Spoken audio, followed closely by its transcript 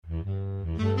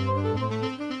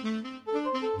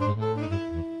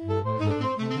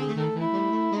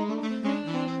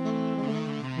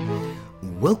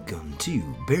Welcome to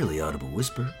Barely Audible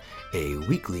Whisper, a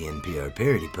weekly NPR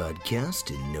parody podcast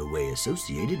in no way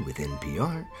associated with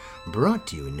NPR, brought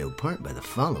to you in no part by the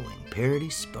following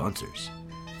parody sponsors.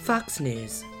 Fox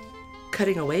News,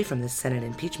 cutting away from the Senate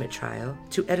impeachment trial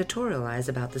to editorialize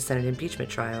about the Senate impeachment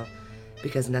trial,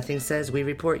 because nothing says we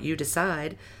report you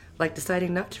decide like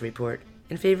deciding not to report,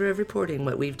 in favor of reporting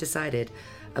what we've decided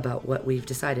about what we've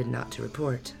decided not to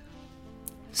report.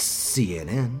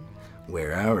 CNN,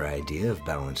 where our idea of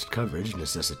balanced coverage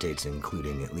necessitates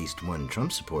including at least one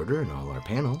Trump supporter in all our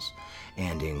panels,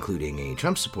 and including a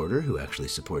Trump supporter who actually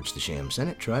supports the sham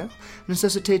Senate trial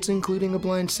necessitates including a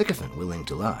blind sycophant willing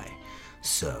to lie.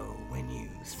 So, when you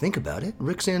think about it,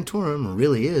 Rick Santorum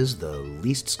really is the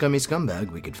least scummy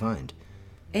scumbag we could find.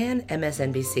 And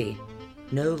MSNBC,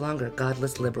 no longer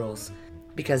godless liberals,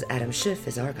 because Adam Schiff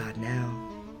is our god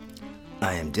now.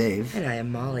 I am Dave. And I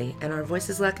am Molly, and our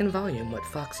voices lack in volume what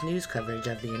Fox News coverage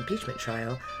of the impeachment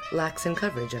trial lacks in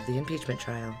coverage of the impeachment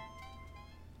trial.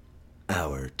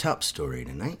 Our top story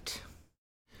tonight.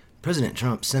 President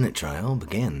Trump's Senate trial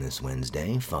began this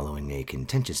Wednesday following a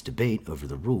contentious debate over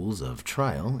the rules of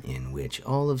trial in which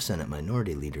all of Senate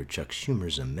Minority Leader Chuck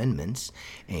Schumer's amendments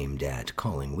aimed at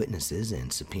calling witnesses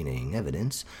and subpoenaing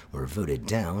evidence were voted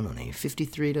down on a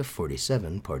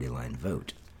 53-47 party line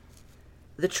vote.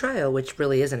 The trial, which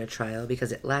really isn't a trial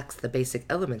because it lacks the basic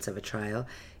elements of a trial,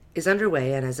 is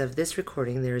underway, and as of this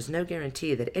recording, there is no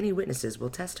guarantee that any witnesses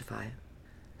will testify.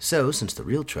 So, since the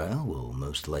real trial will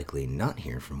most likely not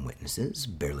hear from witnesses,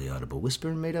 Barely Audible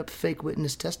Whisper made up fake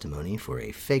witness testimony for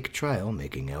a fake trial,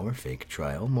 making our fake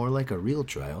trial more like a real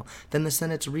trial than the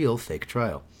Senate's real fake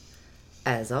trial.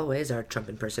 As always, our Trump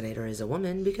impersonator is a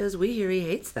woman because we hear he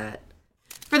hates that.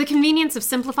 For the convenience of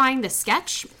simplifying this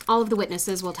sketch, all of the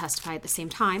witnesses will testify at the same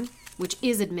time, which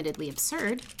is admittedly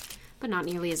absurd, but not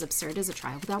nearly as absurd as a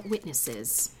trial without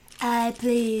witnesses. I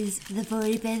please the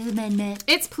 45th Amendment.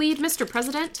 It's plead, Mr.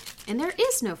 President, and there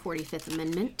is no 45th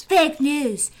Amendment. Fake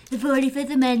news! The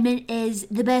 45th Amendment is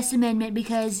the best amendment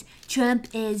because Trump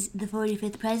is the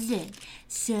 45th president.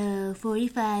 So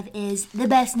 45 is the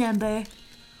best number.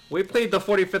 We plead the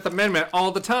 45th Amendment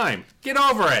all the time. Get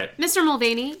over it. Mr.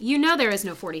 Mulvaney, you know there is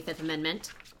no 45th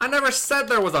Amendment. I never said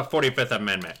there was a 45th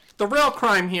Amendment. The real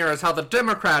crime here is how the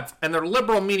Democrats and their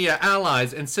liberal media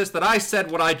allies insist that I said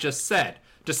what I just said,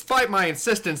 despite my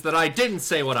insistence that I didn't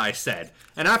say what I said,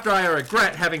 and after I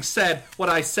regret having said what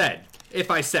I said,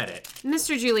 if I said it.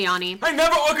 Mr. Giuliani. I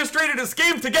never orchestrated a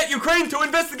scheme to get Ukraine to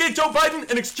investigate Joe Biden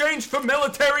in exchange for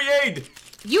military aid.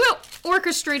 You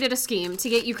orchestrated a scheme to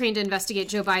get Ukraine to investigate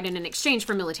Joe Biden in exchange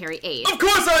for military aid. Of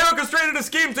course I orchestrated a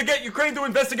scheme to get Ukraine to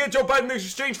investigate Joe Biden in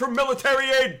exchange for military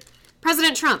aid.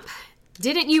 President Trump,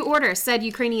 didn't you order said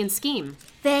Ukrainian scheme?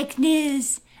 Fake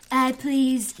news! I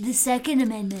please the Second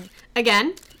Amendment.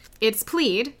 Again, it's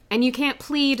plead, and you can't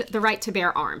plead the right to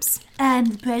bear arms. I'm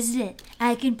the president.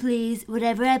 I can please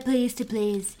whatever I please to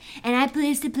please. And I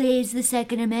please to please the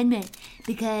Second Amendment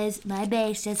because my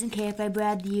base doesn't care if I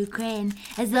bribe the Ukraine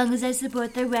as long as I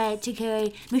support their right to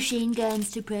carry machine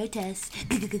guns to protest.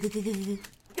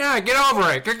 Yeah, get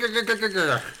over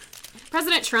it.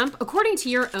 President Trump, according to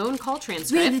your own call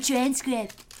transcript... Read the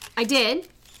transcript. I did.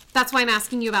 That's why I'm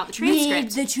asking you about the transcript.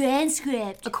 Read the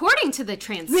transcript. According to the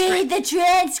transcript... Read the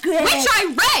transcript! Which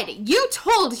I read! You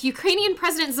told Ukrainian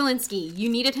President Zelensky you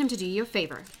needed him to do you a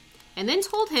favor. And then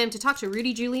told him to talk to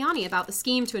Rudy Giuliani about the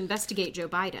scheme to investigate Joe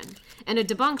Biden, and a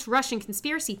debunked Russian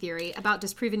conspiracy theory about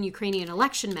disproven Ukrainian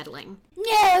election meddling.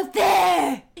 No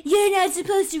fair! You're not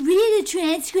supposed to read the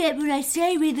transcript when I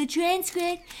say read the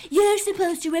transcript. You're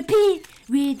supposed to repeat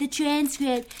read the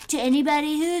transcript to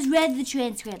anybody who's read the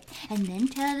transcript, and then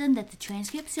tell them that the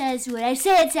transcript says what I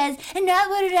say it says, and not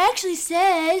what it actually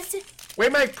says. We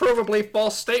make provably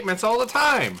false statements all the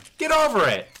time. Get over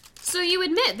it. So you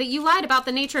admit that you lied about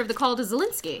the nature of the call to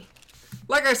Zelensky?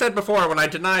 Like I said before when I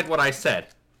denied what I said.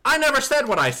 I never said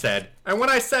what I said. And when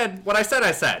I said what I said,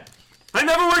 I said. I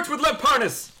never worked with Lev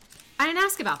Parnas. I didn't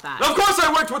ask about that. Of course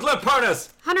I worked with Lev Parnas.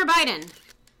 Hunter Biden,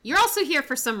 you're also here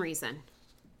for some reason.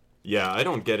 Yeah, I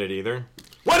don't get it either.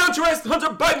 Why don't you ask Hunter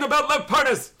Biden about Lev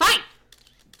Parnas? Fine!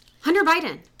 Hunter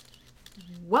Biden,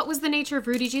 what was the nature of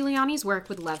Rudy Giuliani's work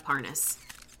with Lev Parnas?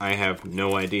 I have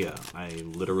no idea. I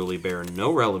literally bear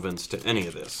no relevance to any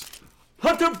of this.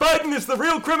 Hunter Biden is the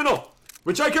real criminal,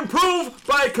 which I can prove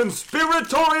by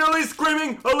conspiratorially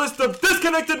screaming a list of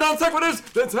disconnected non sequiturs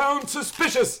that sound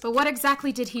suspicious. But what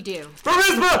exactly did he do?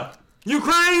 Burisma!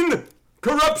 Ukraine!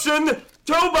 Corruption!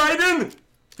 Joe Biden!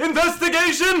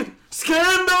 Investigation!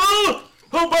 Scandal!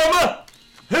 Obama!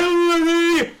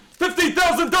 Hillary!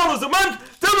 $50,000 a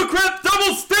month! Democrat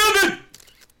double standard!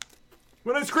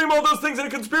 When I scream all those things in a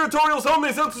conspiratorial tone,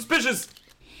 they sound suspicious.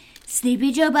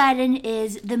 Sleepy Joe Biden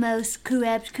is the most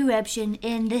corrupt corruption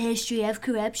in the history of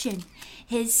corruption.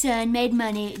 His son made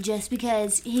money just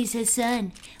because he's his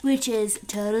son, which is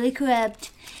totally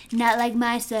corrupt. Not like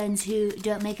my sons who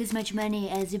don't make as much money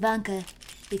as Ivanka,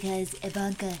 because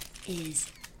Ivanka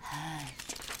is hot.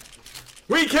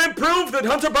 We can't prove that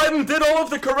Hunter Biden did all of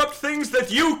the corrupt things that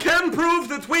you can prove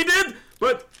that we did,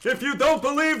 but if you don't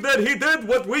believe that he did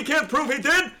what we can't prove he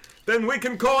did, then we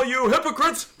can call you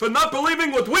hypocrites for not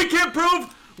believing what we can't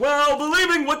prove while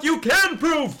believing what you can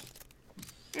prove.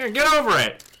 Yeah, get over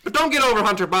it. But don't get over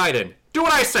Hunter Biden. Do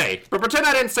what I say, but pretend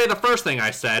I didn't say the first thing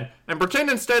I said, and pretend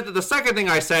instead that the second thing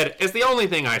I said is the only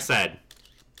thing I said.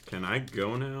 Can I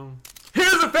go now?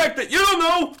 Here's a fact that you don't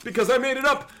know, because I made it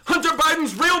up. Hunter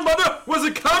Biden's real mother was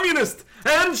a communist,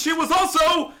 and she was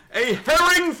also a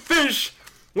herring fish,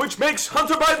 which makes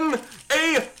Hunter Biden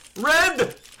a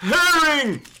red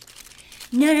herring.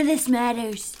 None of this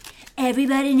matters.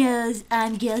 Everybody knows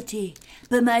I'm guilty,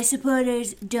 but my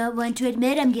supporters don't want to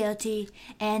admit I'm guilty,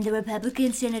 and the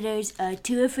Republican senators are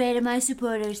too afraid of my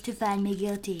supporters to find me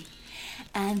guilty.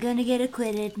 I'm gonna get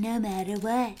acquitted no matter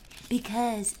what,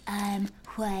 because I'm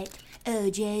white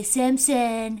O.J.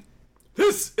 Simpson.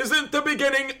 This isn't the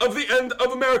beginning of the end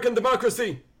of American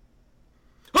democracy.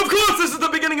 Of course this is the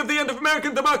beginning of the end of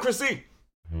American democracy.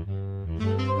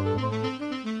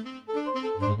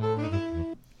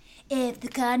 If the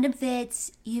condom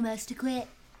fits, you must acquit.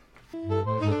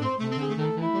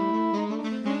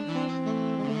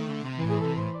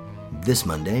 This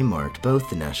Monday marked both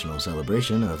the national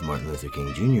celebration of Martin Luther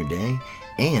King Jr. Day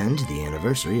and the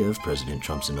anniversary of President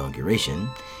Trump's inauguration,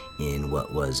 in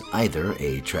what was either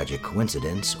a tragic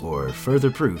coincidence or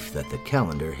further proof that the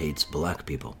calendar hates black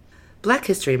people. Black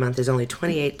History Month is only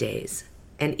 28 days,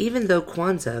 and even though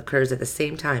Kwanzaa occurs at the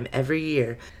same time every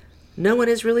year, no one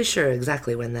is really sure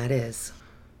exactly when that is.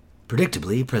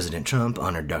 Predictably, President Trump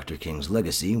honored Dr. King's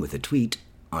legacy with a tweet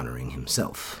honoring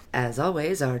himself. As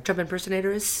always, our Trump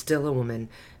impersonator is still a woman,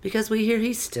 because we hear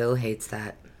he still hates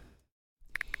that.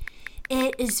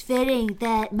 It is fitting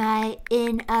that my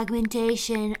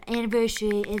in-augmentation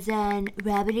anniversary is on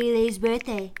Robert E. Lee's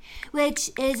birthday,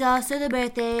 which is also the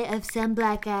birthday of some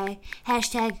black guy,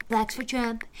 hashtag Blacks for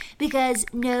Trump, because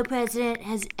no president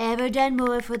has ever done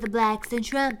more for the blacks than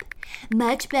Trump.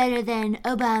 Much better than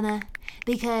Obama,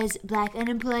 because black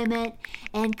unemployment,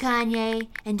 and Kanye,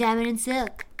 and Diamond and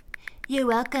Silk. You're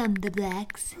welcome, the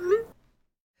blacks.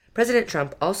 President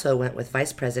Trump also went with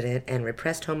Vice President and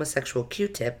repressed homosexual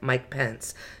Q-tip Mike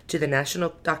Pence to the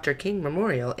National Dr. King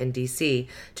Memorial in D.C.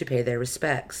 to pay their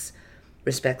respects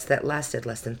that lasted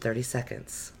less than 30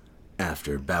 seconds.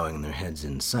 After bowing their heads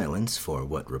in silence for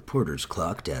what reporters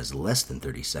clocked as less than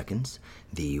 30 seconds,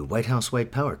 the White House white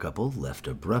power couple left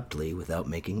abruptly without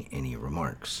making any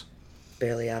remarks.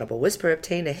 Barely Audible Whisper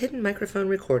obtained a hidden microphone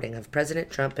recording of President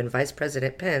Trump and Vice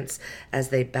President Pence as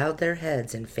they bowed their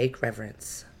heads in fake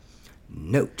reverence.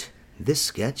 Note, this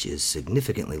sketch is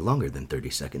significantly longer than 30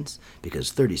 seconds,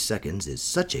 because 30 seconds is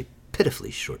such a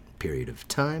pitifully short period of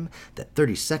time that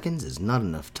 30 seconds is not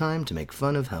enough time to make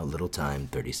fun of how little time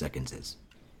 30 seconds is.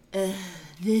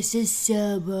 This is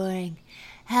so boring.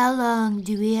 How long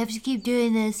do we have to keep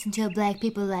doing this until black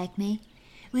people like me?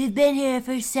 We've been here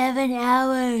for 7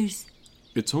 hours.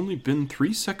 It's only been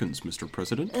 3 seconds, Mr.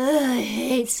 President. I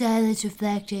hate silence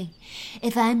reflecting.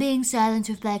 If I'm being silence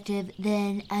reflective,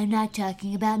 then I'm not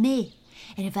talking about me.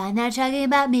 And if I'm not talking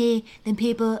about me, then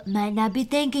people might not be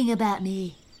thinking about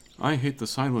me. I hate the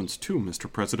silence too, Mr.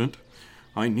 President.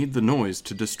 I need the noise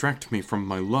to distract me from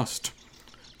my lust.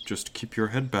 Just keep your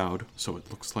head bowed so it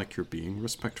looks like you're being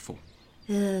respectful.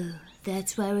 Oh,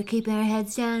 that's why we're keeping our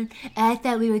heads down? I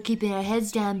thought we were keeping our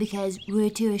heads down because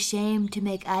we're too ashamed to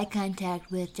make eye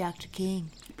contact with Dr. King.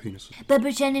 Penises. But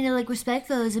pretending to look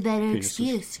respectful is a better Penises.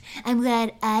 excuse. I'm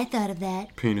glad I thought of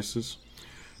that. Penises.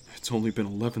 It's only been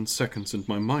 11 seconds and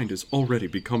my mind is already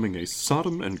becoming a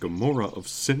Sodom and Gomorrah of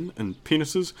sin and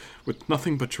penises with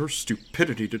nothing but your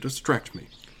stupidity to distract me.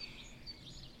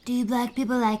 Do black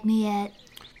people like me yet?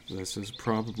 This is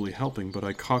probably helping, but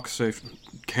I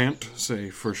can't say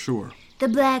for sure. The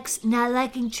blacks not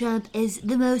liking Trump is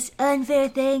the most unfair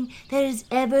thing that has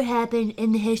ever happened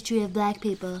in the history of black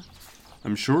people.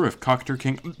 I'm sure if Dr.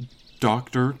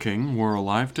 King were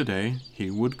alive today,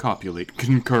 he would copulate.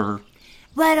 Concur.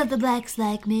 Why don't the blacks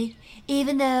like me?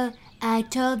 Even though I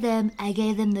told them I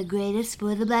gave them the greatest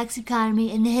for the blacks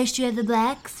economy in the history of the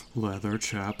blacks? Leather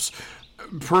chaps.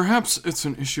 Perhaps it's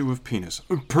an issue of penis.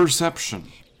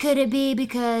 Perception. Could it be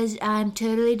because I'm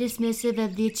totally dismissive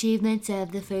of the achievements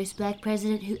of the first black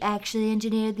president who actually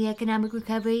engineered the economic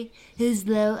recovery, whose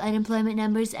low unemployment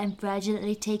numbers I'm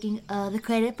fraudulently taking all the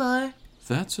credit for?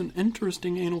 That's an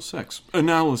interesting anal sex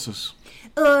analysis.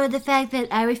 Or the fact that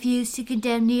I refused to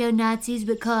condemn neo-Nazis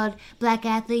but called black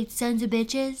athletes sons of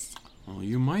bitches? Well,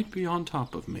 you might be on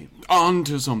top of me. On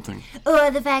to something. Or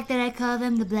the fact that I call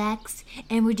them the blacks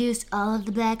and reduce all of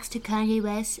the blacks to Kanye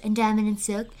West and Diamond and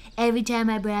Silk every time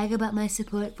I brag about my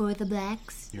support for the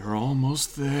blacks? You're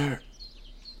almost there.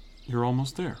 You're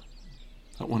almost there.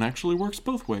 That one actually works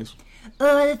both ways.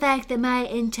 Or the fact that my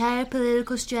entire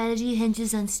political strategy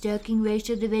hinges on stoking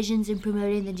racial divisions and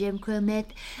promoting the Jim Crow myth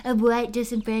of white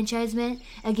disenfranchisement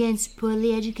against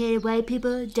poorly educated white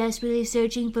people desperately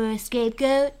searching for a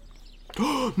scapegoat?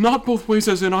 Not both ways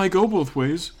as in I go both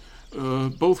ways.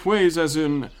 Both ways as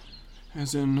in...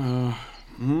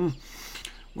 when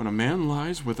a man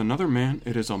lies with another man,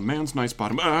 it is a man's nice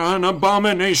bottom. An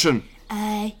abomination!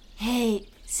 I hate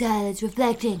silence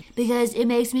reflecting because it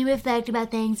makes me reflect about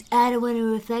things I don't want to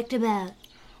reflect about.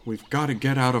 We've got to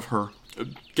get out of her.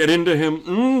 Get into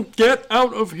him. Get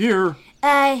out of here.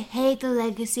 I hate the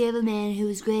legacy of a man who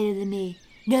is greater than me.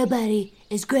 Nobody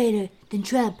is greater than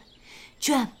Trump.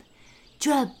 Trump.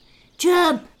 Trump.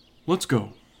 Trump. Let's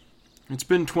go. It's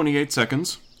been 28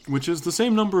 seconds, which is the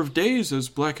same number of days as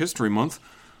Black History Month.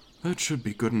 That should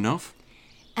be good enough.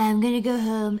 I'm gonna go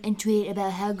home and tweet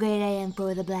about how great I am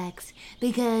for the blacks,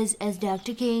 because, as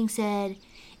Dr. King said,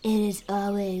 it is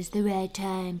always the right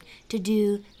time to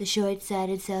do the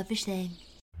short-sighted, selfish thing.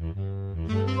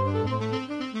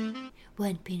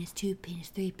 1 penis, 2 penis,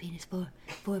 3 penis, 4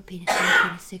 penis, 5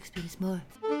 penis, 6 penis, more.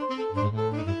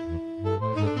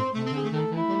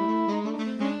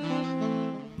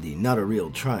 The Not a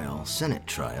Real Trial Senate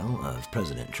trial of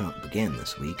President Trump began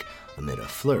this week amid a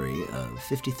flurry of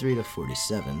 53 to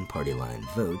 47 party-line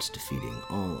votes defeating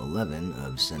all 11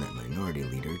 of Senate Minority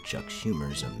Leader Chuck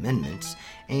Schumer's amendments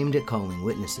aimed at calling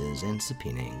witnesses and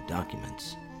subpoenaing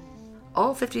documents.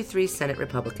 All 53 Senate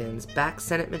Republicans back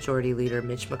Senate Majority Leader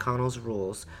Mitch McConnell's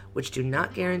rules, which do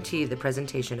not guarantee the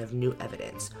presentation of new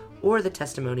evidence or the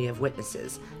testimony of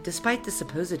witnesses, despite the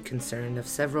supposed concern of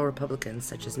several Republicans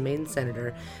such as Maine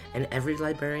Senator and every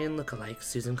librarian lookalike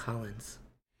Susan Collins.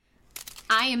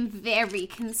 I am very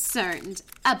concerned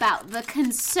about the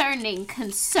concerning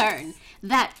concern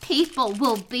that people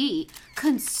will be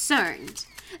concerned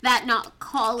that not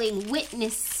calling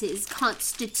witnesses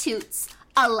constitutes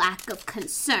a lack of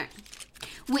concern,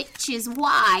 which is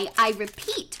why I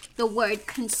repeat the word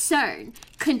concern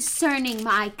concerning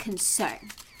my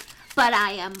concern. But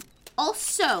I am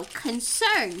also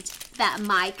concerned that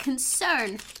my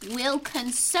concern will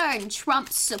concern Trump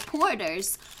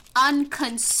supporters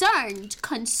unconcerned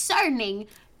concerning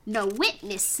no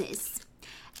witnesses.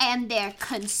 And their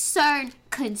concern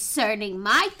concerning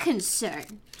my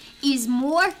concern is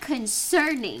more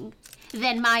concerning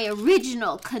than my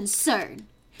original concern,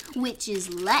 which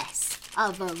is less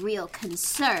of a real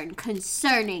concern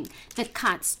concerning the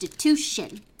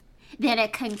Constitution than a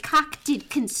concocted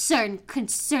concern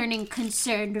concerning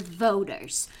concerned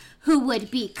voters who would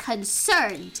be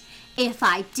concerned if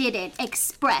I didn't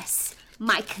express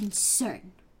my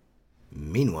concern.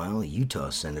 Meanwhile, Utah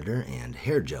Senator and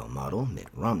hair gel model Mitt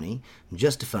Romney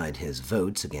justified his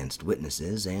votes against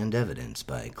witnesses and evidence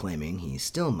by claiming he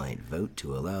still might vote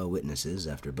to allow witnesses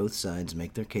after both sides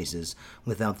make their cases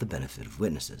without the benefit of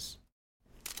witnesses.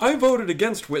 I voted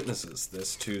against witnesses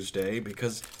this Tuesday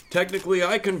because technically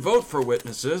I can vote for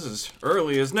witnesses as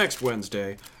early as next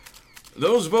Wednesday.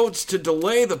 Those votes to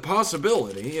delay the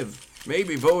possibility of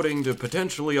maybe voting to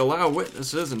potentially allow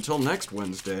witnesses until next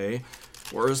Wednesday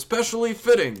were especially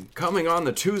fitting, coming on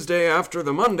the Tuesday after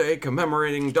the Monday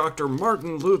commemorating Dr.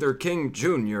 Martin Luther King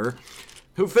Jr.,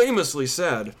 who famously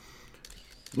said,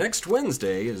 "Next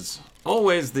Wednesday is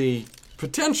always the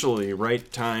potentially right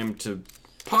time to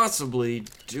possibly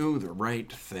do the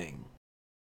right thing."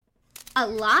 A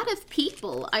lot of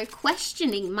people are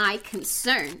questioning my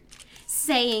concern,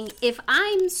 saying if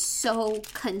I'm so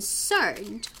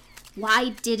concerned, why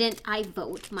didn't I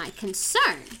vote my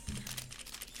concern?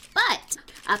 But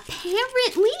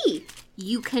apparently,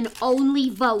 you can only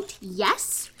vote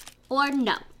yes or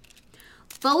no.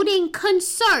 Voting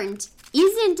concerned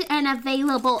isn't an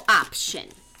available option.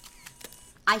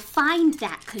 I find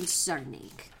that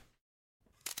concerning.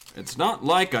 It's not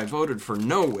like I voted for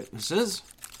no witnesses.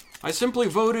 I simply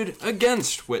voted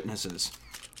against witnesses,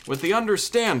 with the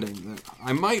understanding that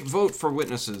I might vote for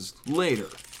witnesses later.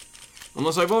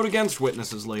 Unless I vote against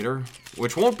witnesses later,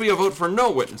 which won't be a vote for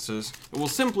no witnesses, it will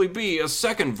simply be a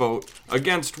second vote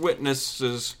against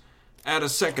witnesses at a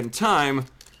second time,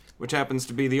 which happens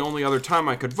to be the only other time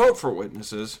I could vote for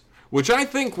witnesses, which I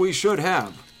think we should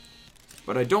have,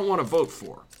 but I don't want to vote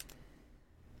for.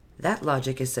 That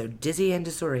logic is so dizzy and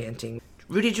disorienting.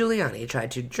 Rudy Giuliani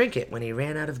tried to drink it when he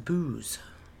ran out of booze.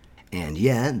 And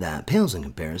yet, that pales in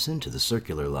comparison to the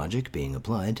circular logic being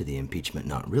applied to the impeachment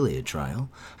not really a trial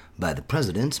by the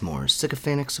president's more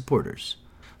sycophantic supporters.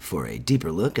 For a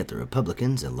deeper look at the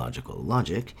Republicans' illogical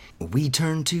logic, we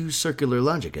turn to circular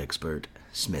logic expert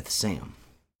Smith Sam.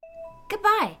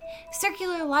 Goodbye.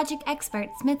 Circular logic expert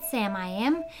Smith Sam I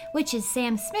am, which is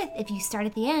Sam Smith if you start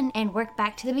at the end and work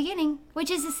back to the beginning,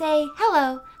 which is to say,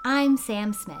 hello, I'm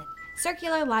Sam Smith,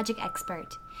 circular logic expert.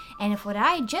 And if what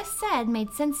I just said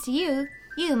made sense to you,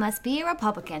 you must be a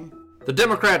Republican. The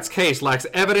Democrats' case lacks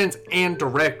evidence and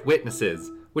direct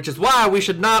witnesses, which is why we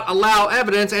should not allow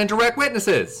evidence and direct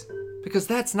witnesses, because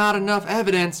that's not enough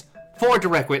evidence for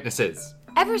direct witnesses.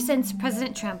 Ever since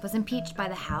President Trump was impeached by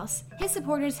the House, his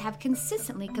supporters have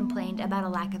consistently complained about a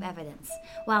lack of evidence,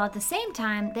 while at the same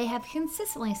time they have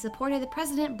consistently supported the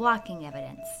president blocking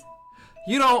evidence.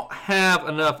 You don't have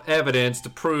enough evidence to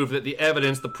prove that the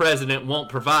evidence the president won't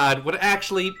provide would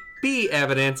actually be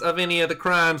evidence of any of the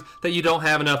crimes that you don't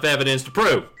have enough evidence to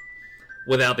prove.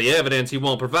 Without the evidence he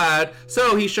won't provide,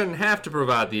 so he shouldn't have to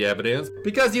provide the evidence,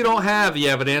 because you don't have the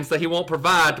evidence that he won't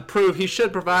provide to prove he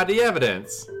should provide the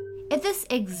evidence. If this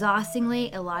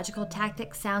exhaustingly illogical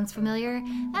tactic sounds familiar,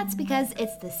 that's because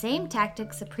it's the same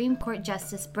tactic Supreme Court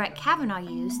Justice Brett Kavanaugh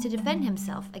used to defend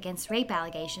himself against rape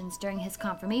allegations during his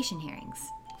confirmation hearings.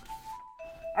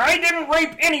 I didn't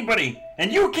rape anybody,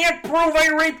 and you can't prove I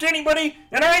raped anybody,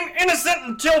 and I'm innocent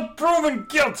until proven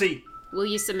guilty. Will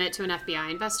you submit to an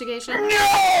FBI investigation?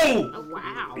 No! Oh,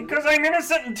 wow. Because I'm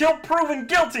innocent until proven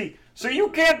guilty, so you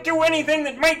can't do anything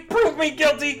that might prove me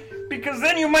guilty, because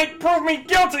then you might prove me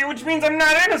guilty, which means I'm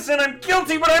not innocent. I'm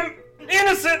guilty, but I'm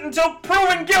innocent until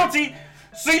proven guilty,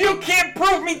 so you can't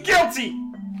prove me guilty.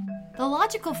 The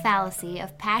logical fallacy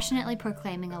of passionately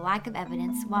proclaiming a lack of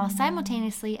evidence while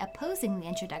simultaneously opposing the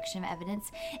introduction of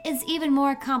evidence is even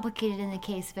more complicated in the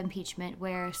case of impeachment,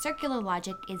 where circular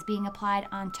logic is being applied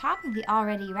on top of the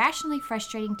already rationally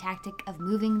frustrating tactic of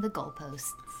moving the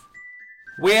goalposts.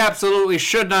 We absolutely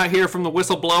should not hear from the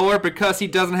whistleblower because he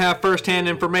doesn't have first-hand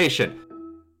information.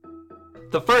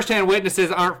 The first-hand witnesses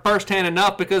aren't first-hand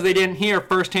enough because they didn't hear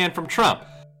first-hand from Trump.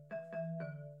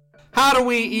 How do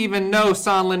we even know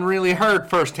Sondland really heard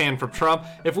first-hand from Trump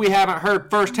if we haven't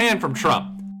heard first-hand from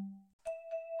Trump?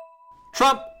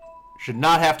 Trump should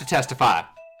not have to testify.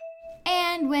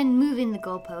 And when moving the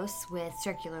goalposts with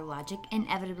circular logic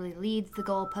inevitably leads the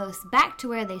goalposts back to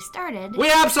where they started,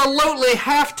 We absolutely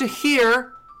have to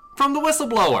hear from the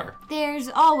whistleblower. there's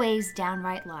always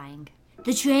downright lying.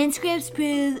 The transcripts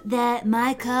prove that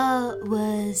my call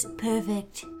was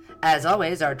perfect. As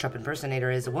always, our Trump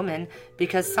impersonator is a woman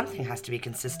because something has to be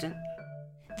consistent.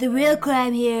 The real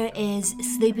crime here is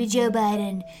Sleepy Joe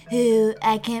Biden, who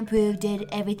I can't prove did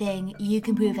everything you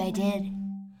can prove I did.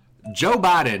 Joe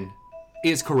Biden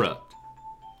is corrupt.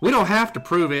 We don't have to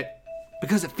prove it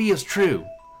because it feels true.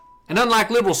 And unlike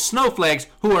liberal snowflakes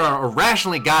who are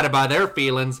irrationally guided by their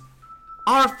feelings,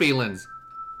 our feelings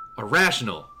are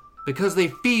rational because they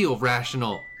feel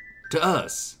rational to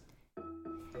us.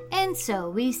 And so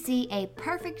we see a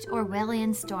perfect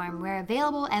Orwellian storm where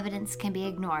available evidence can be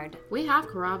ignored. We have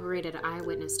corroborated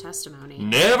eyewitness testimony,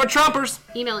 Never Trumpers.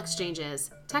 email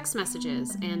exchanges, text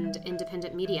messages, and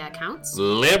independent media accounts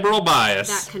Liberal bias.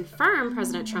 that confirm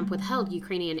President Trump withheld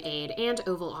Ukrainian aid and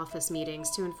Oval Office meetings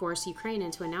to enforce Ukraine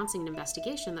into announcing an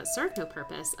investigation that served no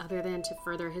purpose other than to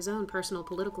further his own personal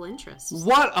political interests.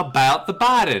 What about the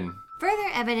Biden? Further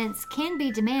evidence can be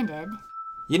demanded,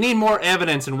 You need more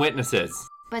evidence and witnesses.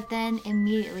 but then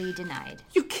immediately denied.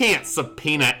 You can't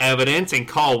subpoena evidence and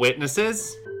call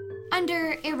witnesses.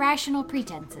 Under irrational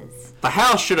pretenses. The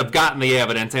House should have gotten the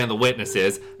evidence and the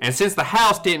witnesses, and since the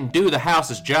House didn't do the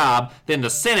House's job, then the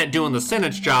Senate doing the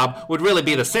Senate's job would really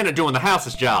be the Senate doing the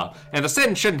House's job. And the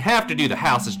Senate shouldn't have to do the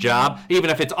House's job, even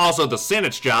if it's also the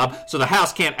Senate's job, so the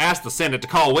House can't ask the Senate to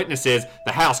call witnesses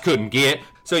the House couldn't get.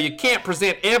 So you can't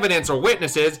present evidence or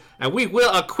witnesses, and we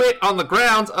will acquit on the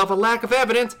grounds of a lack of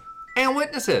evidence and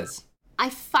witnesses. I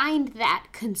find that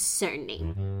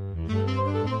concerning.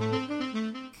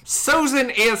 Susan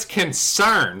is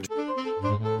concerned.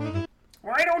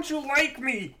 Why don't you like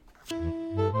me?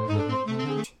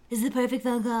 This is the perfect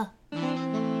phone call.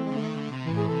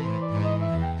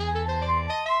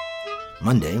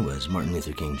 Monday was Martin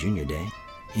Luther King Jr. Day.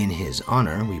 In his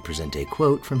honor, we present a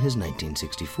quote from his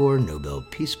 1964 Nobel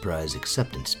Peace Prize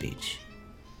acceptance speech.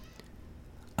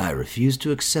 I refuse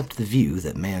to accept the view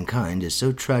that mankind is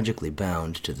so tragically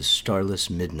bound to the starless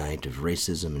midnight of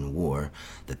racism and war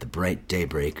that the bright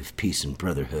daybreak of peace and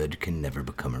brotherhood can never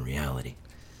become a reality.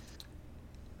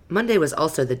 Monday was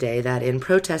also the day that, in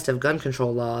protest of gun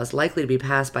control laws likely to be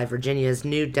passed by Virginia's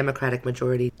new Democratic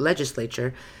majority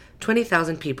legislature,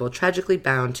 20,000 people tragically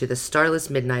bound to the starless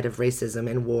midnight of racism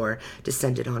and war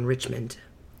descended on Richmond.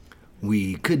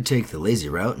 We could take the lazy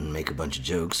route and make a bunch of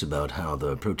jokes about how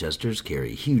the protesters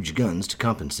carry huge guns to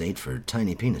compensate for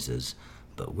tiny penises,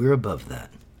 but we're above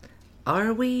that.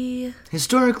 Are we?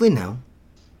 Historically, no.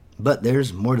 But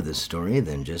there's more to this story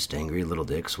than just angry little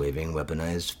dicks waving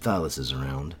weaponized phalluses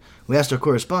around. We asked our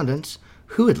correspondents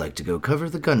who would like to go cover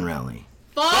the gun rally.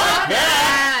 Fuck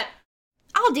that!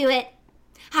 I'll do it.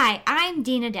 Hi, I'm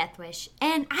Dina Deathwish,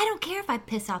 and I don't care if I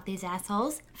piss off these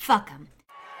assholes. Fuck 'em.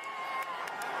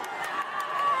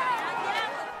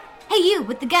 Hey, you,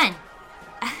 with the gun.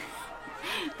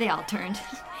 They all turned.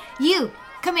 You,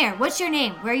 come here. What's your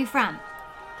name? Where are you from?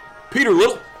 Peter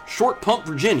Little, Short Pump,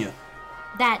 Virginia.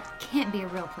 That can't be a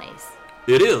real place.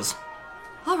 It is.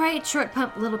 All right, Short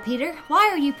Pump, Little Peter. Why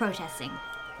are you protesting?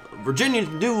 Virginia's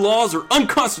new laws are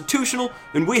unconstitutional,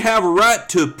 and we have a right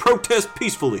to protest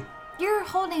peacefully. You're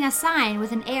holding a sign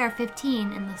with an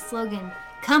AR-15 and the slogan,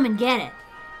 "Come and get it."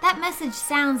 That message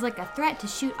sounds like a threat to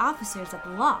shoot officers of the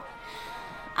law.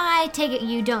 I take it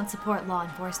you don't support law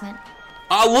enforcement.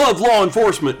 I love law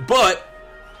enforcement, but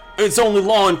it's only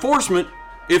law enforcement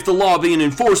if the law being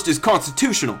enforced is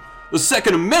constitutional. The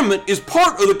Second Amendment is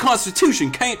part of the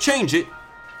Constitution, can't change it.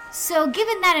 So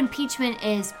given that impeachment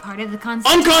is part of the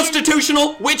Constitution...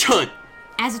 Unconstitutional witch hunt!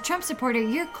 As a Trump supporter,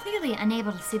 you're clearly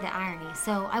unable to see the irony,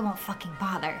 so I won't fucking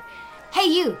bother. Hey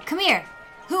you, come here.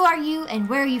 Who are you and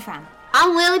where are you from?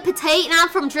 I'm Lily Petite and I'm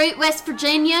from Droop, West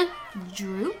Virginia.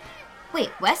 Droop? Wait,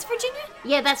 West Virginia?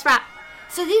 Yeah, that's right.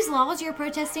 So these laws you're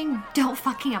protesting don't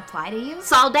fucking apply to you?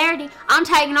 Solidarity. I'm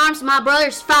taking arms with my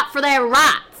brothers to fight for their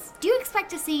rights. Do you expect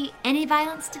to see any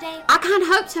violence today? I kind of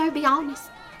hope so, to be honest.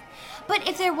 But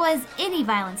if there was any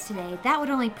violence today, that would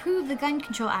only prove the gun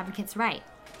control advocates right.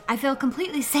 I feel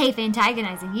completely safe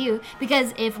antagonizing you,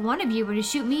 because if one of you were to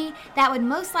shoot me, that would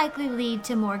most likely lead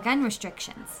to more gun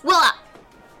restrictions. Well,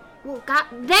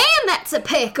 goddamn, that's a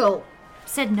pickle.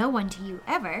 Said no one to you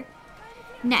ever.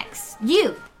 Next,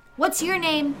 you. What's your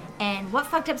name, and what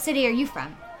fucked up city are you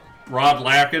from? Rod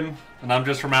Larkin, and I'm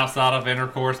just from outside of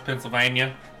Intercourse,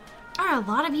 Pennsylvania. Are a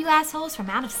lot of you assholes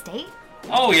from out of state?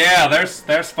 Oh yeah,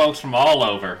 there's folks from all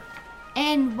over.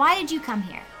 And why did you come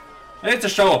here? It's a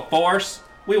show of force.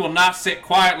 We will not sit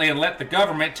quietly and let the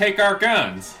government take our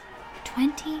guns.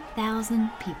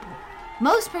 20,000 people.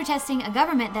 Most protesting a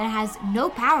government that has no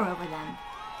power over them.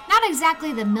 Not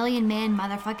exactly the million-man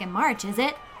motherfucking march, is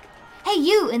it? Hey,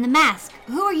 you in the mask.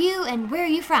 Who are you and where are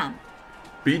you from?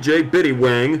 BJ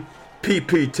Biddywang,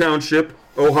 PP Township,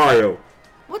 Ohio.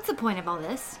 What's the point of all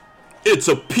this? It's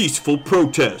a peaceful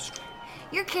protest.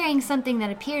 You're carrying something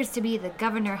that appears to be the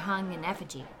governor hung in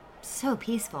effigy. So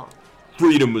peaceful.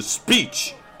 Freedom of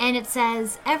speech. And it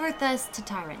says, ever thus to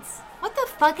tyrants. What the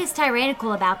fuck is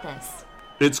tyrannical about this?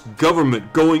 It's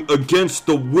government going against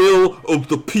the will of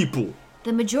the people.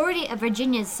 The majority of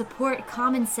Virginians support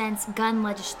common sense gun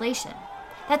legislation.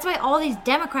 That's why all these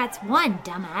Democrats won,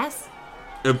 dumbass.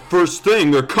 And first thing,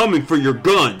 they're coming for your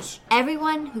guns.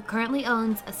 Everyone who currently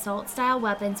owns assault-style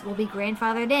weapons will be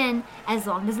grandfathered in as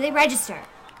long as they register.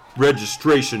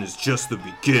 Registration is just the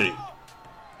beginning.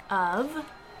 Of?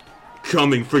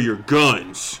 Coming for your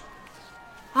guns.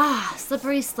 Ah,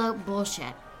 slippery slope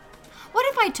bullshit. What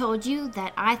if I told you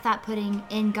that I thought putting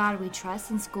 "In God We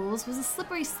Trust" in schools was a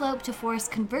slippery slope to force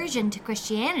conversion to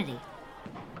Christianity?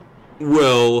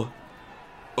 Well,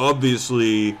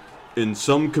 obviously, in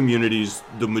some communities,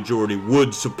 the majority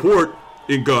would support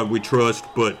 "In God We Trust,"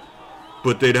 but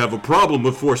they'd have a problem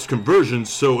with forced conversion,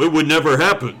 so it would never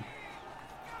happen.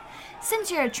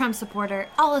 Since you're a Trump supporter,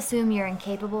 I'll assume you're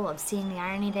incapable of seeing the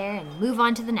irony there and move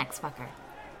on to the next fucker.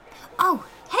 Oh,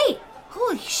 hey!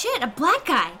 Holy shit, a black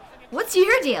guy! What's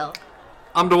your deal?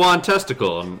 I'm DeJuan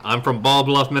Testicle, and I'm from Ball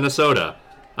Bluff, Minnesota.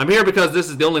 I'm here because this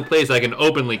is the only place I can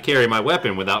openly carry my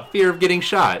weapon without fear of getting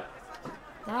shot.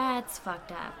 That's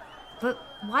fucked up. But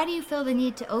why do you feel the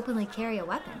need to openly carry a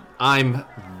weapon? I'm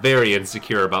very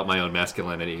insecure about my own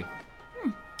masculinity.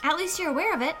 At least you're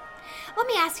aware of it. Let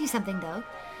me ask you something, though.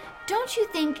 Don't you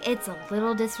think it's a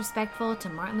little disrespectful to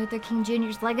Martin Luther King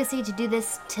Jr.'s legacy to do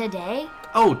this today?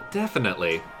 Oh,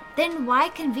 definitely. Then why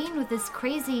convene with this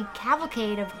crazy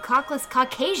cavalcade of cockless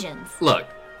Caucasians? Look,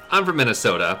 I'm from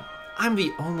Minnesota. I'm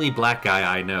the only black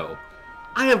guy I know.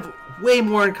 I have way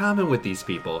more in common with these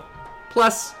people.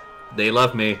 Plus, they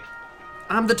love me.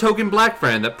 I'm the token black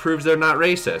friend that proves they're not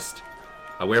racist.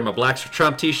 I wear my Blacks for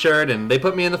Trump t-shirt, and they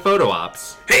put me in the photo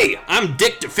ops. Hey, I'm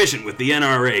Dick Deficient with the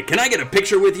NRA. Can I get a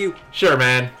picture with you? Sure,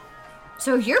 man.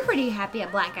 So you're pretty happy a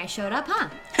black guy showed up, huh?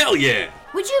 Hell yeah.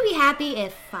 Would you be happy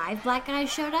if 5 black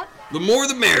guys showed up? The more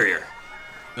the merrier.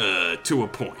 To a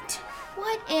point.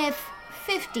 What if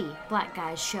 50 black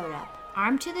guys showed up,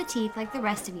 armed to the teeth like the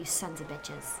rest of you sons of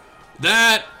bitches?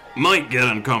 That might get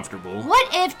uncomfortable. What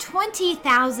if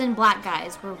 20,000 black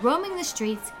guys were roaming the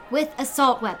streets with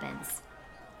assault weapons?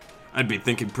 I'd be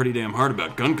thinking pretty damn hard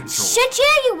about gun control. Shit,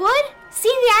 yeah, you would. See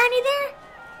the irony there?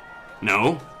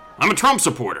 No, I'm a Trump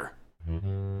supporter.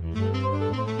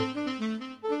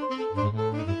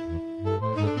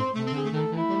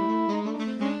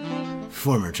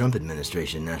 Former Trump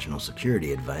administration National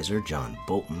Security Advisor John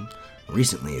Bolton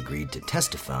recently agreed to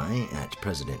testify at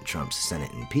President Trump's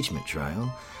Senate impeachment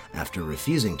trial after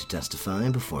refusing to testify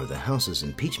before the House's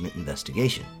impeachment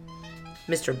investigation.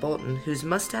 Mr. Bolton, whose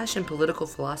mustache and political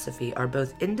philosophy are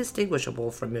both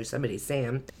indistinguishable from Yosemite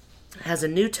Sam, has a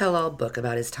new tell-all book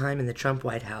about his time in the Trump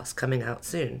White House coming out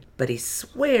soon, but he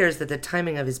swears that the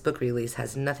timing of his book release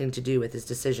has nothing to do with his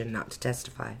decision not to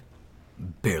testify.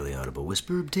 Barely Audible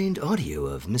Whisper obtained audio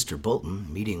of Mr.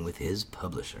 Bolton meeting with his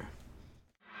publisher.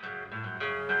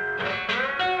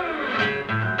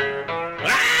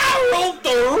 I wrote the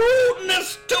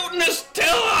rootinest, tootinest,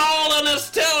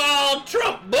 tell-all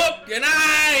Trump book, and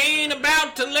I ain't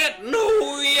about to let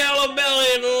no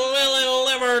yellow-bellied,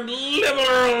 lily-livered,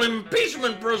 liberal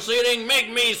impeachment proceeding make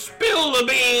me spill the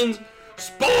beans,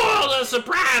 spoil the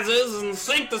surprises, and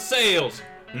sink the sails.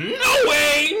 No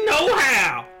way, no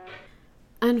how.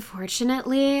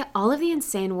 Unfortunately, all of the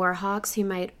insane war hawks who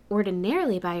might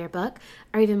ordinarily buy your book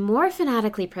are even more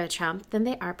fanatically pro-Trump than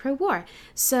they are pro-war,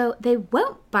 so they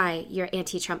won't buy your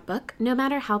anti-Trump book, no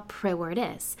matter how pro-war it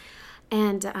is.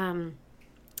 And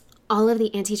all of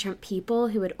the anti-Trump people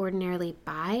who would ordinarily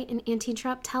buy an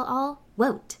anti-Trump tell-all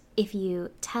won't if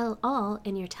you tell all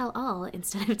in your tell-all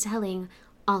instead of telling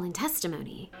all in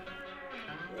testimony.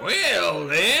 Well,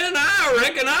 then, I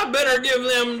reckon I better give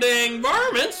them dang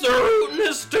varmints the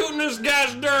rootinest, tootinest,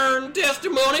 gosh darn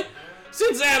testimony,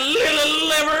 since that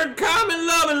lily-livered,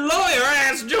 common-loving lawyer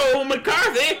asked Joe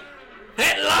McCarthy,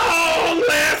 at long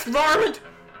last, varmint,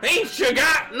 ain't you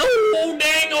got no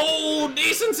dang old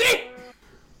decency?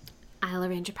 I'll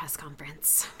arrange a press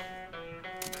conference.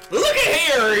 Look at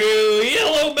here, you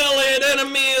yellow-bellied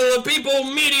enemy of the people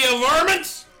media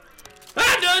varmints.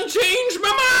 I done changed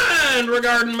my mind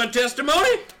regarding my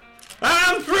testimony.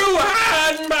 I'm through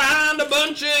hiding behind a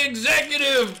bunch of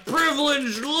executive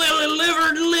privileged,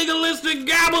 lily-livered, legalistic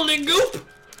gobbledygook.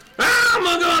 I'm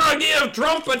gonna give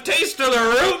Trump a taste of the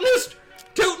rootinest,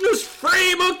 tootinest,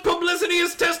 free-book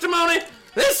publicityist testimony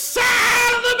this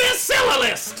side of the bestseller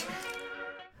list.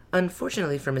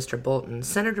 Unfortunately for Mr. Bolton,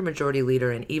 Senator Majority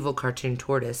Leader and evil cartoon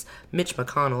tortoise Mitch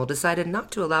McConnell decided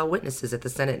not to allow witnesses at the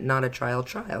Senate not-a-trial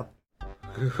trial.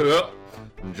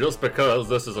 Just because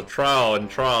this is a trial and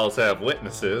trials have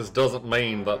witnesses doesn't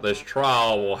mean that this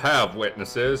trial will have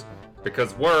witnesses,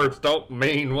 because words don't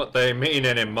mean what they mean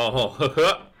anymore.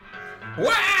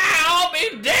 Well, I'll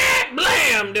be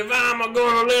dag-blammed if I'm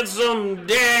gonna let some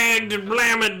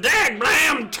dag-blam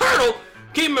turtle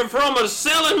keep me from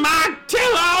selling my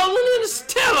tell-all in this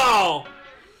tell-all.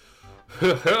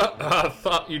 I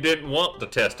thought you didn't want to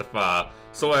testify,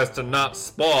 so as to not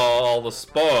spoil all the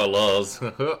spoilers.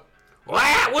 Well,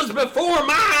 that was before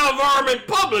my varmint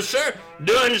publisher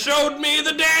done showed me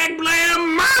the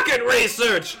dag-blam market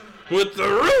research with the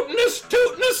rootinest,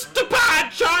 tootinest pie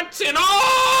charts in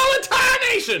all entire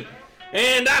nation.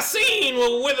 And I seen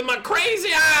with my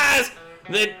crazy eyes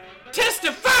that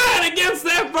testifying against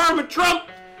that varmint Trump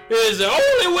is the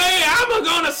only way I'm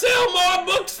gonna sell more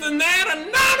books than that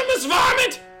anonymous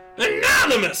varmint.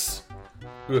 Anonymous.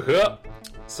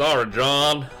 Sorry,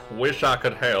 John. Wish I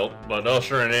could help, but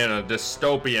ushering in a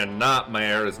dystopian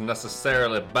nightmare is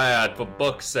necessarily bad for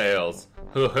book sales.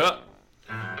 I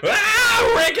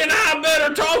reckon I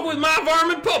better talk with my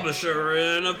varmint publisher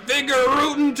and figure a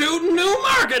rootin' new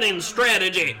marketing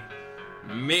strategy.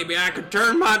 Maybe I could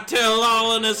turn my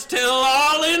tell-all in this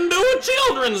tell-all into a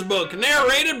children's book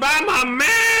narrated by my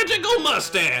magical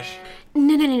mustache.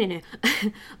 No.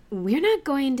 We're not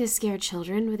going to scare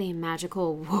children with a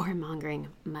magical warmongering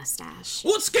mustache.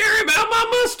 What's scary about my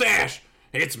mustache?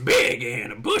 It's big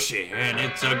and bushy, and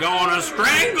it's gonna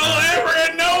strangle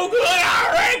every no good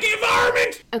Iraqi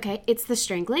varmint. Okay, it's the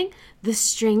strangling. The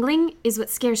strangling is what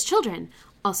scares children.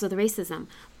 Also the racism,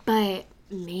 but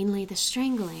mainly the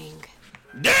strangling.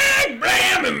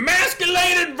 Dag-blam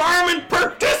emasculated varmint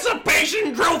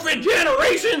participation trophy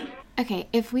generation. Okay,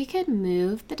 if we could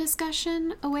move the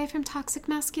discussion away from toxic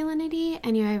masculinity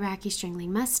and your Iraqi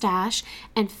strangling mustache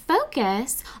and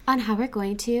focus on how we're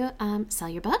going to sell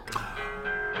your book.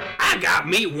 I got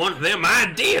me one of them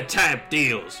idea type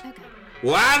deals. Okay.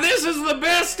 Why, this is the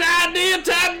best idea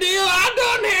type deal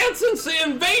I done had since the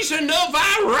invasion of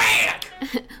Iraq.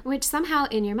 Which somehow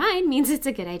in your mind means it's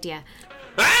a good idea.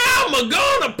 I'm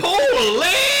gonna pull a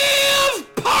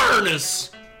Lev Parnas.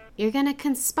 You're gonna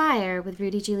conspire with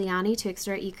Rudy Giuliani to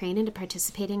extort Ukraine into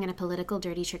participating in a political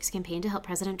dirty tricks campaign to help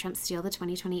President Trump steal the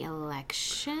 2020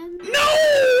 election? No,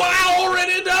 I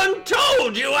already done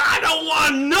told you I don't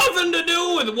want nothing to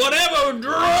do with whatever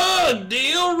drug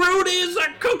deal Rudy's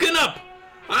cooking up.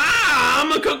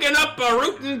 I'm cooking up a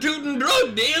rootin' tootin'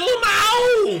 drug deal of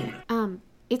my own.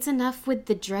 It's enough with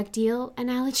the drug deal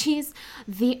analogies.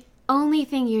 The only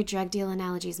thing your drug deal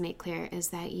analogies make clear is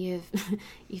that you've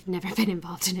never been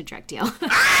involved in a drug deal.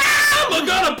 I'm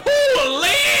gonna pull a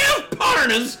Lev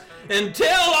Parnas and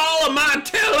tell all of my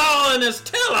tell-all-in-this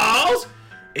tell-alls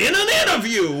in an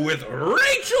interview with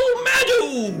Rachel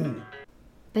Maddow.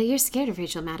 But you're scared of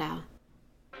Rachel Maddow.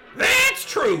 That's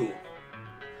true.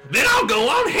 Then I'll go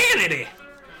on Hannity.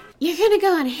 You're gonna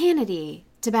go on Hannity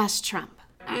to bash Trump.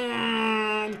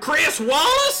 Chris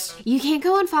Wallace? You can't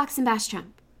go on Fox and bash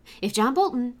Trump. If John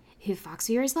Bolton, who Fox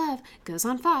viewers love, goes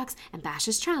on Fox and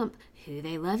bashes Trump, who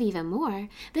they love even more,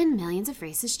 then millions of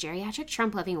racist, geriatric,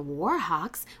 Trump-loving war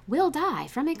hawks will die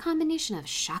from a combination of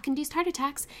shock-induced heart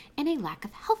attacks and a lack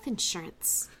of health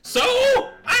insurance. So,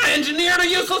 I engineered a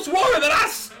useless war that I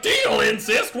still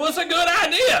insist was a good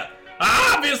idea.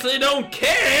 I obviously don't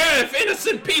care if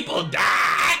innocent people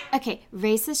die. Okay,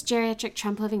 racist, geriatric,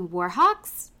 Trump-loving war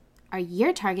hawks are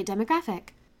your target demographic.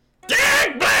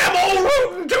 Dag blam, old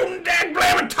rootin' tootin' dag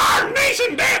blam and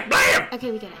tarnation dag blam!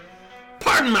 Okay, we get it.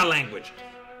 Pardon my language,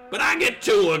 but I get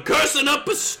to cursing up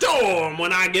a storm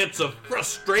when I get so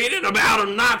frustrated about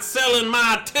them not selling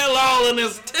my tell-all in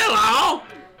this tell-all.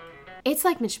 It's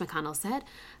like Mitch McConnell said,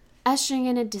 ushering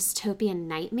in a dystopian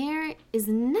nightmare is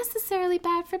necessarily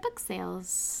bad for book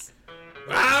sales.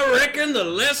 I reckon the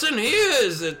lesson here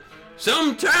is that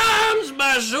sometimes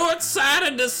my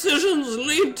short-sighted decisions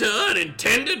lead to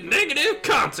unintended negative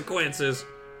consequences.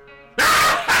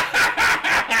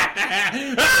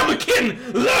 I'm kidding.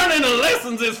 Learning the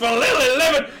lessons is for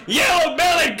lily-livered,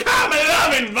 yellow-bellied,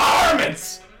 common-loving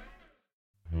varmints.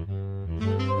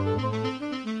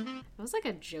 That was like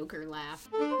a Joker laugh.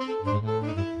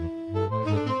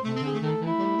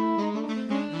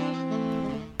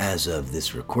 As of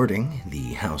this recording,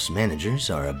 the House managers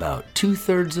are about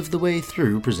 2/3 of the way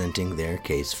through presenting their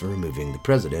case for removing the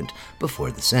president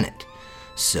before the Senate.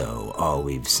 So, all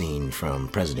we've seen from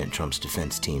President Trump's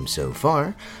defense team so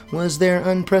far was their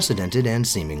unprecedented and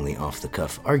seemingly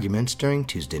off-the-cuff arguments during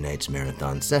Tuesday night's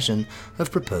marathon session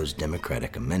of proposed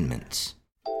Democratic amendments.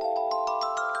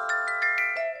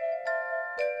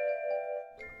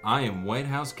 I am White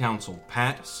House counsel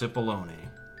Pat Cipollone,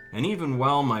 and even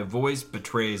while my voice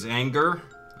betrays anger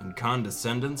and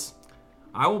condescendence,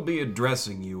 I will be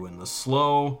addressing you in the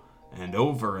slow and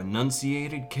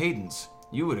over-enunciated cadence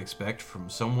you would expect from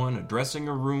someone addressing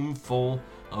a room full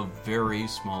of very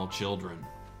small children.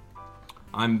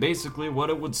 I'm basically what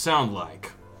it would sound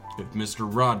like if Mr.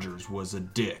 Rogers was a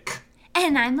dick.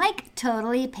 And I'm like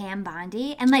totally Pam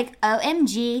Bondi, and like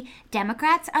OMG,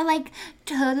 Democrats are like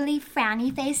totally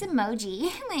frowny face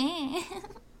emoji.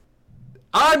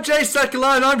 I'm Jay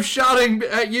Sekulow, and I'm shouting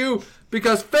at you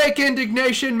because fake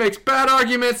indignation makes bad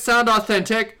arguments sound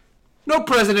authentic. No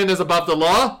president is above the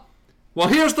law. Well,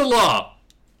 here's the law.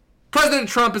 President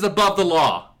Trump is above the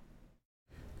law.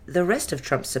 The rest of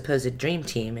Trump's supposed dream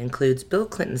team includes Bill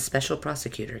Clinton's special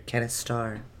prosecutor, Kenneth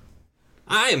Starr.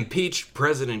 I impeached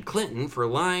President Clinton for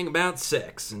lying about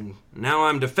sex, and now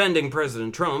I'm defending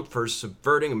President Trump for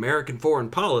subverting American foreign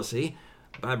policy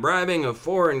by bribing a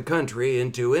foreign country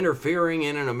into interfering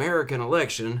in an American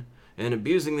election and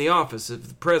abusing the office of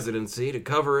the presidency to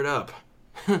cover it up.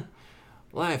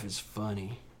 Life is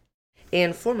funny.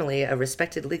 And formerly a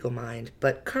respected legal mind,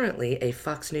 but currently a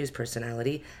Fox News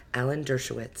personality, Alan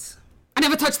Dershowitz. I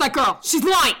never touched that girl. She's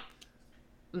lying.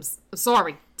 I'm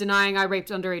sorry. Denying I raped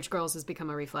underage girls has become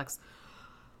a reflex.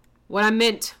 What I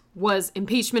meant was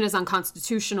impeachment is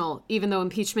unconstitutional, even though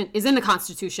impeachment is in the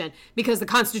Constitution, because the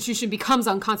Constitution becomes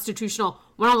unconstitutional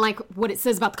when I don't like what it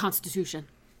says about the Constitution.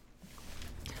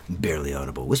 Barely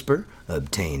Audible Whisper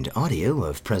obtained audio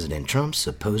of President Trump's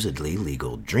supposedly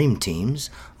legal dream team's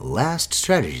last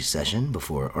strategy session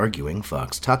before arguing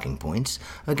Fox talking points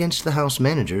against the House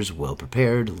manager's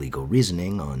well-prepared legal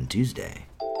reasoning on Tuesday.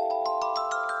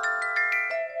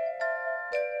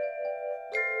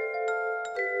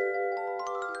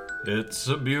 It's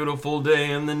a beautiful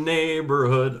day in the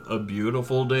neighborhood, a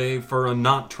beautiful day for a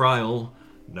not trial.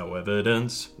 No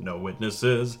evidence, no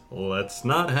witnesses, let's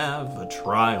not have a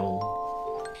trial.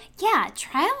 Yeah,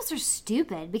 trials are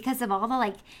stupid because of all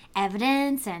the,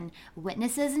 evidence and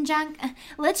witnesses and junk.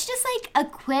 Let's just,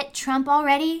 acquit Trump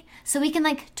already so we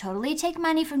can, totally take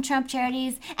money from Trump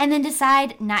charities and then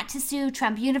decide not to sue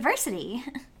Trump University.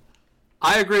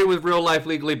 I agree with Real Life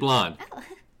Legally Blonde.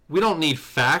 We don't need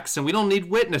facts and we don't need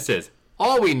witnesses.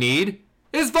 All we need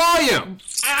is volume.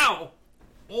 Ow!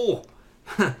 Oh.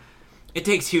 It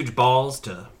takes huge balls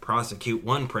to prosecute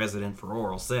one president for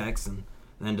oral sex and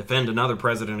then defend another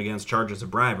president against charges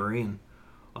of bribery, and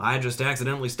I just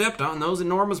accidentally stepped on those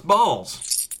enormous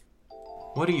balls.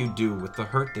 What do you do with the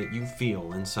hurt that you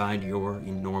feel inside your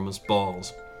enormous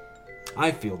balls?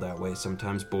 I feel that way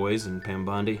sometimes, boys and Pam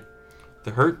Bondi.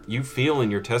 The hurt you feel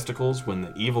in your testicles when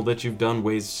the evil that you've done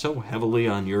weighs so heavily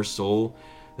on your soul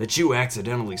that you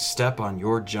accidentally step on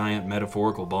your giant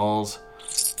metaphorical balls.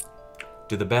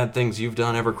 Do the bad things you've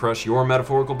done ever crush your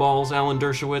metaphorical balls, Alan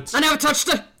Dershowitz? I never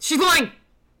touched her. She's lying.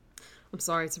 I'm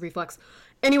sorry, it's a reflex.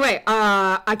 Anyway,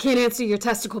 I can't answer your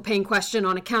testicle pain question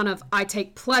on account of I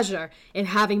take pleasure in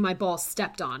having my balls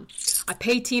stepped on. I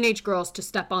pay teenage girls to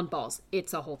step on balls.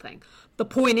 It's a whole thing. The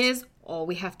point is, all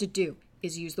we have to do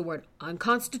is use the word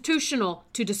unconstitutional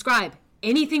to describe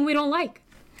anything we don't like.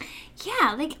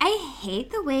 Yeah, I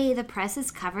hate the way the press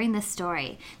is covering this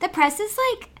story. The press is,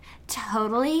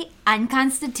 totally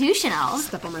unconstitutional.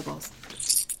 Step on my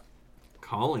balls.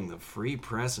 Calling the free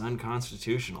press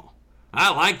unconstitutional.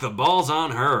 I like the balls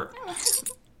on her.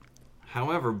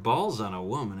 However, balls on a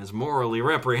woman is morally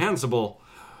reprehensible.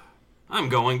 I'm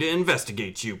going to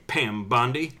investigate you, Pam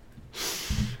Bondi.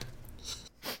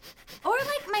 Or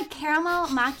my caramel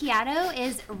macchiato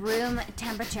is room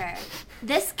temperature.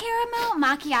 This caramel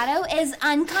macchiato is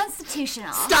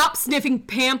unconstitutional. Stop sniffing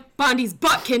Pam Bondi's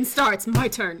buttkin starts. My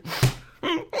turn.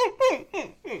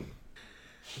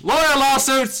 Lawyer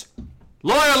lawsuits!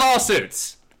 Lawyer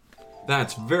lawsuits!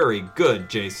 That's very good,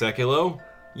 Jay Sekulow.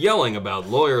 Yelling about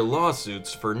lawyer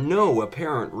lawsuits for no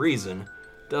apparent reason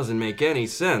doesn't make any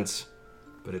sense.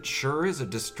 But it sure is a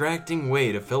distracting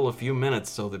way to fill a few minutes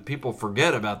so that people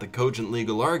forget about the cogent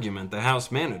legal argument the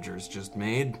House managers just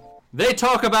made. They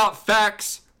talk about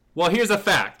facts. Well, here's a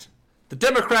fact. The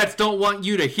Democrats don't want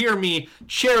you to hear me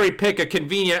cherry pick a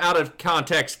convenient out of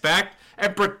context fact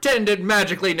and pretend it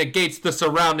magically negates the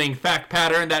surrounding fact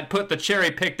pattern that put the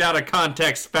cherry picked out of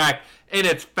context fact in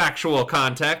its factual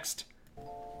context.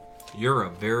 You're a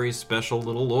very special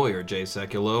little lawyer, Jay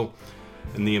Sekulow.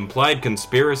 And the implied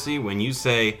conspiracy when you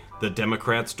say the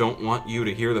Democrats don't want you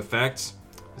to hear the facts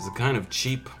is the kind of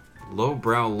cheap,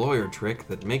 lowbrow lawyer trick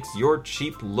that makes your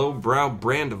cheap, lowbrow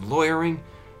brand of lawyering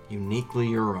uniquely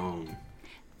your own.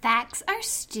 Facts are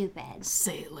stupid.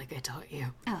 Say it like I taught you.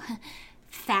 Oh,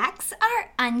 facts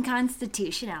are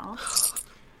unconstitutional.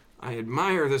 I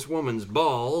admire this woman's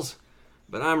balls,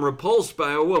 but I'm repulsed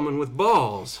by a woman with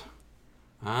balls.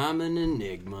 I'm an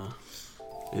enigma.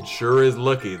 It sure is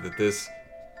lucky that this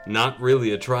not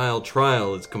really a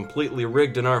trial is completely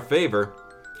rigged in our favor.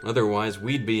 Otherwise,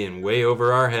 we'd be in way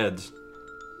over our heads.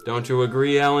 Don't you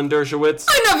agree, Alan Dershowitz?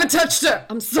 I never touched her!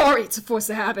 I'm sorry, it's a force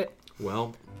of habit.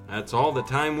 Well, that's all the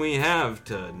time we have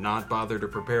to not bother to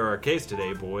prepare our case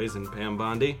today, boys and Pam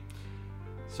Bondi.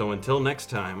 So until next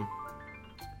time,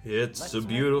 it's a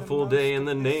beautiful day in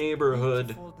the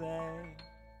neighborhood.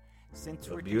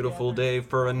 A beautiful day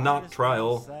for a not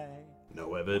trial.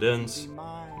 No evidence,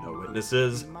 no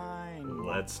witnesses.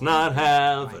 Let's not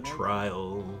have a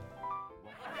trial.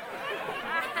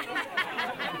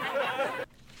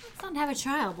 Let's not have a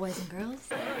trial, boys and girls.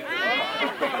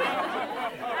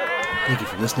 Thank you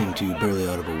for listening to Barely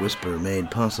Audible Whisper, made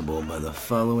possible by the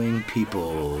following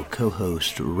people: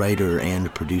 co-host, writer,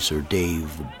 and producer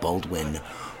Dave Baldwin,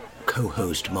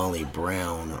 co-host Molly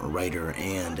Brown, writer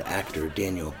and actor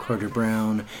Daniel Carter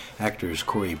Brown, actors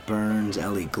Corey Burns,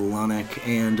 Ali Glonick,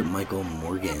 and Michael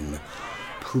Morgan.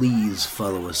 Please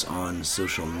follow us on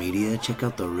social media. Check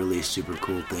out the really super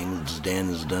cool things Dan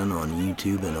has done on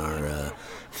YouTube and our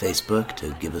Facebook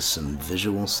to give us some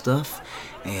visual stuff.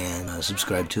 And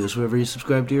subscribe to us wherever you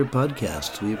subscribe to your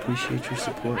podcasts. We appreciate your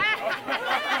support.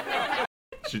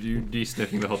 Should you be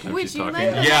sniffing the whole time Would she's you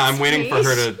talking? like- Yeah, I'm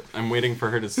waiting for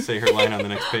her to say her line on the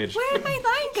next page. Where did my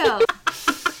line go?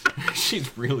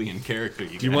 She's really in character, you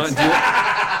guys. Do you want?